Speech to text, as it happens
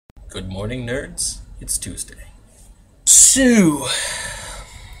Good morning, nerds. It's Tuesday. So,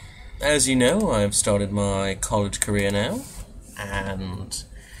 as you know, I've started my college career now, and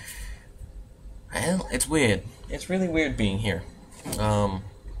well, it's weird. It's really weird being here.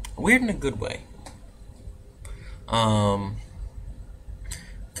 Weird in a good way.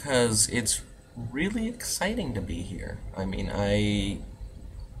 Because it's really exciting to be here. I mean, I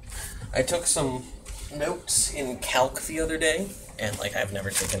took some notes in calc the other day, and I've never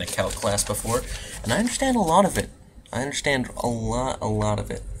taken a calc class before, and I understand a lot of it. I understand a lot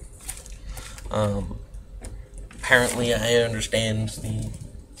of it. Apparently I understand the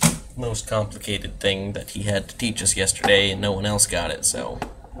most complicated thing that he had to teach us yesterday, and no one else got it, so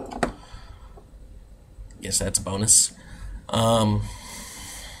guess that's a bonus.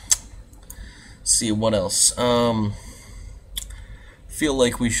 See what else. Feel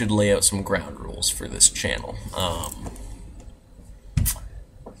like we should lay out some ground rules for this channel.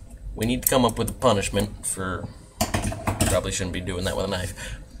 We need to come up with a punishment for... Probably shouldn't be doing that with a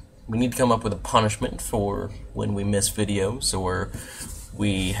knife. We need to come up with a punishment for when we miss videos, or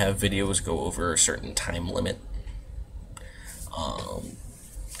we have videos go over a certain time limit.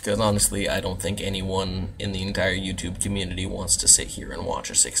 Because honestly, I don't think anyone in the entire YouTube community wants to sit here and watch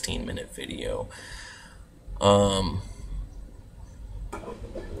a 16-minute video.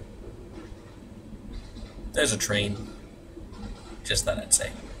 There's a train. Just that I'd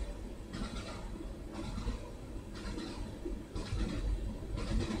say.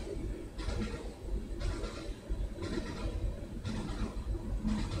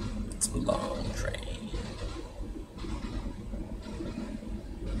 It's a long train.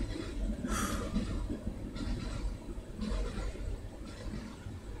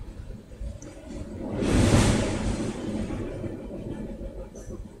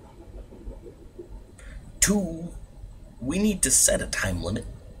 Two, we need to set a time limit.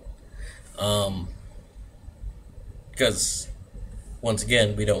 Because, once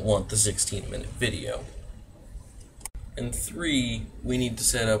again, we don't want the 16-minute video. And three, we need to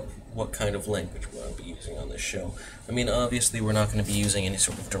set up what kind of language we're going to be using on this show. I mean, obviously, we're not going to be using any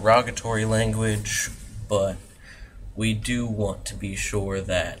sort of derogatory language, but we do want to be sure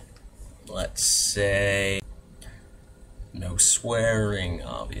that, let's say, no swearing,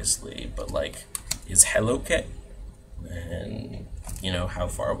 obviously, but is hell okay? And, how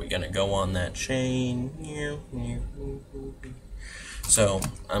far are we going to go on that chain? So,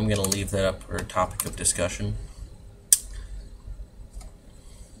 I'm going to leave that up for a topic of discussion.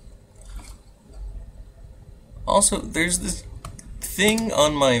 Also, there's this thing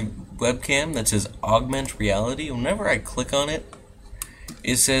on my webcam that says augment reality. Whenever I click on it,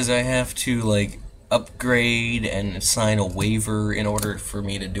 it says I have to, upgrade and sign a waiver in order for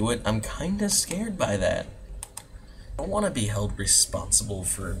me to do it. I'm kinda scared by that. I don't want to be held responsible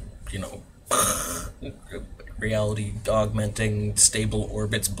for, reality augmenting, stable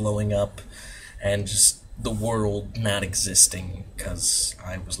orbits blowing up, and just the world not existing, because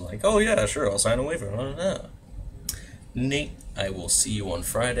I was like, oh yeah, sure, I'll sign a waiver. Nate, I will see you on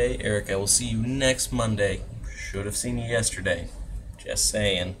Friday. Eric, I will see you next Monday. Should have seen you yesterday. Just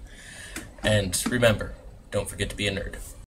saying. And remember, don't forget to be a nerd.